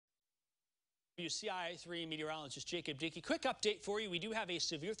WCIA3 meteorologist Jacob Dickey. Quick update for you. We do have a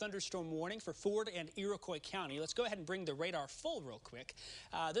severe thunderstorm warning for Ford and Iroquois County. Let's go ahead and bring the radar full real quick.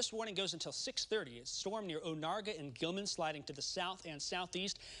 This warning goes until 6:30. A storm near Onarga and Gilman sliding to the south and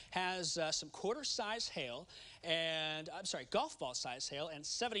southeast has some quarter-size hail and, golf ball-size hail and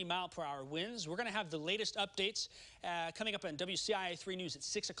 70-mile-per-hour winds. We're going to have the latest updates coming up on WCIA3 News at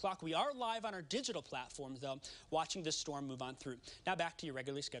 6 o'clock. We are live on our digital platform, though, watching this storm move on through. Now back to your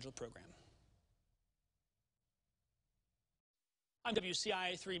regularly scheduled program. I'm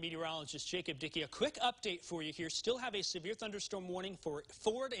WCIA3 meteorologist Jacob Dickey. A quick update for you here. Still have a severe thunderstorm warning for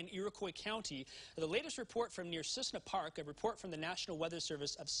Ford and Iroquois County. The latest report from near Cissna Park, a report from the National Weather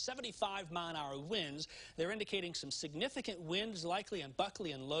Service of 75-mile-an-hour winds. They're indicating some significant winds likely in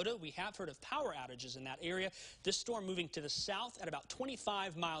Buckley and Loda. We have heard of power outages in that area. This storm moving to the south at about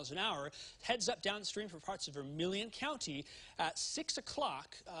 25 miles an hour. Heads up downstream for parts of Vermilion County. At 6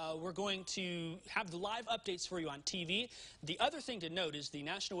 o'clock, we're going to have the live updates for you on TV. The other thing to note is the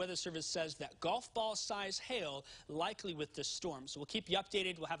National Weather Service says that golf ball size hail likely with this storm. So we'll keep you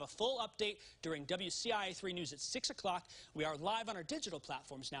updated. We'll have a full update during WCIA3 News at 6 o'clock. We are live on our digital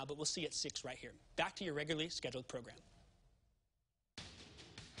platforms now, but we'll see you at 6 right here. Back to your regularly scheduled program.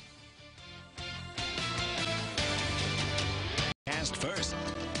 Cast first.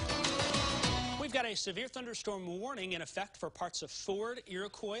 We've got a severe thunderstorm warning in effect for parts of Ford,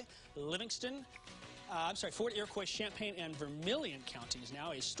 Iroquois, Livingston, Ford, Iroquois, Champaign, and Vermilion counties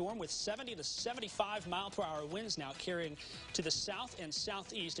now. A storm with 70 to 75 mile-per-hour winds now carrying to the south and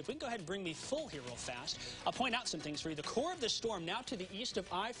southeast. If we can go ahead and bring me full here real fast, I'll point out some things for you. The core of the storm now to the east of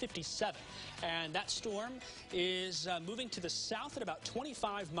I-57, and that storm is moving to the south at about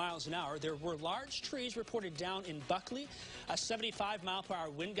 25 miles an hour. There were large trees reported down in Buckley, a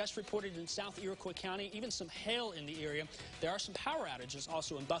 75-mile-per-hour wind gust reported in South Iroquois County, even some hail in the area. There are some power outages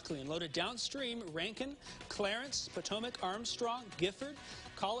also in Buckley and Loda. Downstream, Rankin, Clarence, Potomac, Armstrong, Gifford,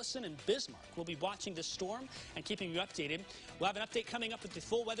 Collison, and Bismarck. We'll be watching this storm and keeping you updated. We'll have an update coming up with the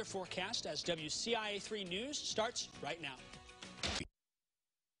full weather forecast as WCIA3 News starts right now.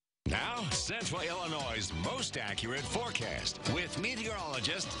 Now, Central Illinois' most accurate forecast with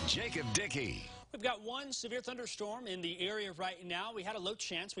meteorologist Jacob Dickey. We've got one severe thunderstorm in the area right now. We had a low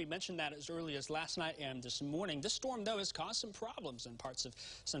chance. We mentioned that as early as last night and this morning. This storm, though, has caused some problems in parts of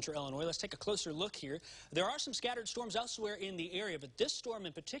central Illinois. Let's take a closer look here. There are some scattered storms elsewhere in the area, but this storm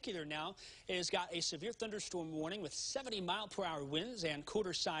in particular now has got a severe thunderstorm warning with 70-mile-per-hour winds and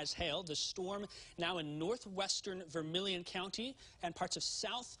quarter-size hail. The storm now in northwestern Vermilion County and parts of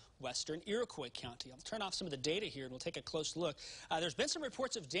southwestern Iroquois County. I'll turn off some of the data here and we'll take a close look. There's been some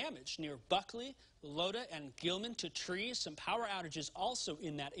reports of damage near Buckley, Loda, and Gilman to trees. Some power outages also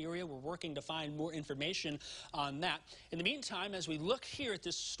in that area. We're working to find more information on that. In the meantime, as we look here at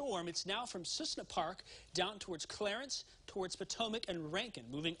this storm, it's now from Cissna Park down towards Clarence, towards Potomac and Rankin,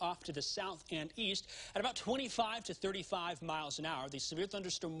 moving off to the south and east at about 25 to 35 miles an hour. The severe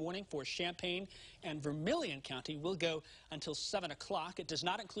thunderstorm warning for Champaign and Vermilion County will go until 7 o'clock. It does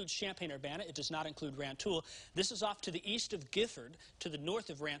not include Champaign-Urbana. It does not include Rantoul. This is off to the east of Gifford, to the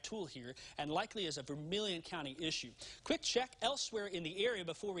north of Rantoul here, and likely is a Vermilion County issue. Quick check elsewhere in the area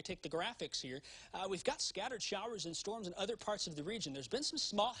before we take the graphics here. We've got scattered showers and storms in other parts of the region. There's been some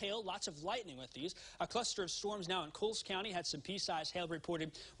small hail, lots of lightning with these. A cluster of storms now in Coles County had some pea-sized hail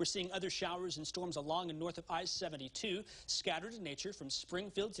reported. We're seeing other showers and storms along and north of I-72, scattered in nature from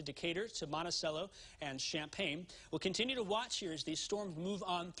Springfield to Decatur to Monticello and Champaign. We'll continue to watch here as these storms move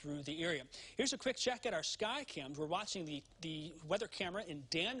on through the area. Here's a quick check at our sky cams. We're watching the weather camera in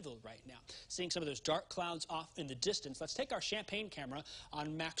Danville right now, seeing some of those dark clouds off in the distance. Let's take our Champaign camera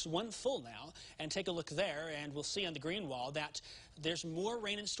on max 1 full now and take a look there, and we'll see on the green wall that there's more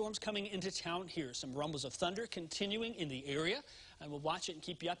rain and storms coming into town here. Some rumbles of thunder continuing in the area, and we'll watch it and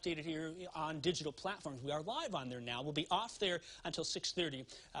keep you updated here on digital platforms. We are live on there now. We'll be off there until 6:30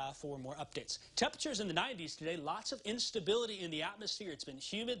 for more updates. Temperatures in the 90s today. Lots of instability in the atmosphere. It's been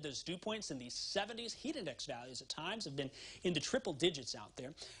humid. Those dew points in the 70s. Heat index values at times have been in the triple digits out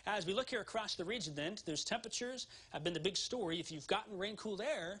there. As we look here across the region then, those temperatures have been the big story. If you've gotten rain-cooled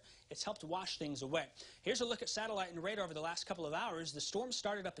air, it's helped wash things away. Here's a look at satellite and radar over the last couple of hours. The storm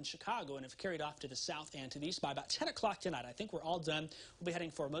started up in Chicago and have carried off to the south and to the east by about 10 o'clock tonight. I think we're all done. We'll be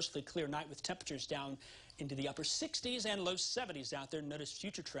heading for a mostly clear night with temperatures down into the upper 60s and low 70s out there. Notice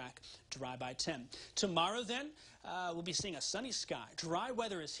future track dry by 10. Tomorrow then, we'll be seeing a sunny sky. Dry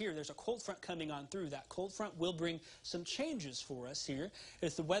weather is here. There's a cold front coming on through. That cold front will bring some changes for us here.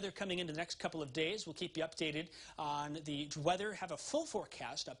 With the weather coming into the next couple of days, we'll keep you updated on the weather. Have a full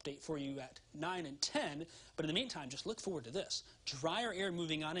forecast update for you at 9 and 10. But in the meantime, just look forward to this. Drier air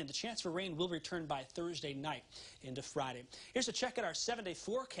moving on in. The chance for rain will return by Thursday night into Friday. Here's a check at our 7-day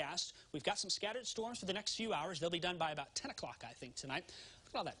forecast. We've got some scattered storms for the next few hours. They'll be done by about 10 o'clock, I think, tonight.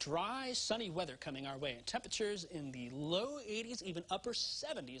 Look at all that dry, sunny weather coming our way. And temperatures in the low 80s, even upper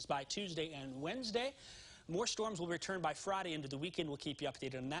 70s by Tuesday and Wednesday. More storms will return by Friday into the weekend. We'll keep you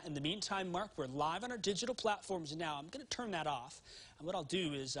updated on that. In the meantime, Mark, we're live on our digital platforms now. I'm going to turn that off. And what I'll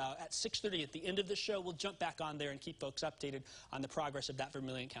do is at 6:30 at the end of the show, we'll jump back on there and keep folks updated on the progress of that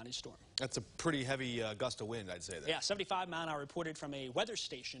Vermilion County storm. That's a pretty heavy gust of wind, I'd say. There. Yeah, 75-mile-an-hour reported from a weather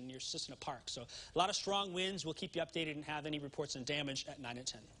station near Cissna Park. So a lot of strong winds. We'll keep you updated and have any reports on damage at 9 and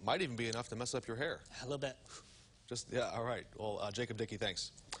 10. Might even be enough to mess up your hair. A little bit. Yeah, all right. Well, Jacob Dickey,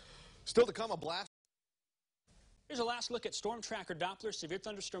 thanks. Still to come, a blast. Here's a last look at Storm Tracker Doppler. Severe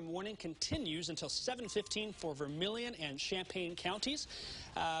thunderstorm warning continues until 7:15 for Vermilion and Champaign counties.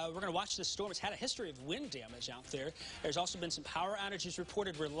 We're going to watch this storm. It's had a history of wind damage out there. There's also been some power outages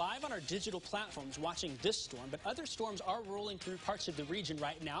reported. We're live on our digital platforms watching this storm, but other storms are rolling through parts of the region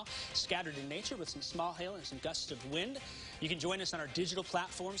right now, scattered in nature with some small hail and some gusts of wind. You can join us on our digital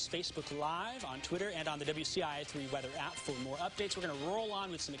platforms, Facebook Live, on Twitter, and on the WCIA3 weather app for more updates. We're going to roll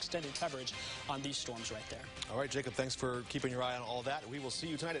on with some extended coverage on these storms right there. All right, Jacob, thanks for keeping your eye on all that. We will see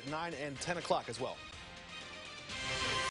you tonight at 9 and 10 o'clock as well.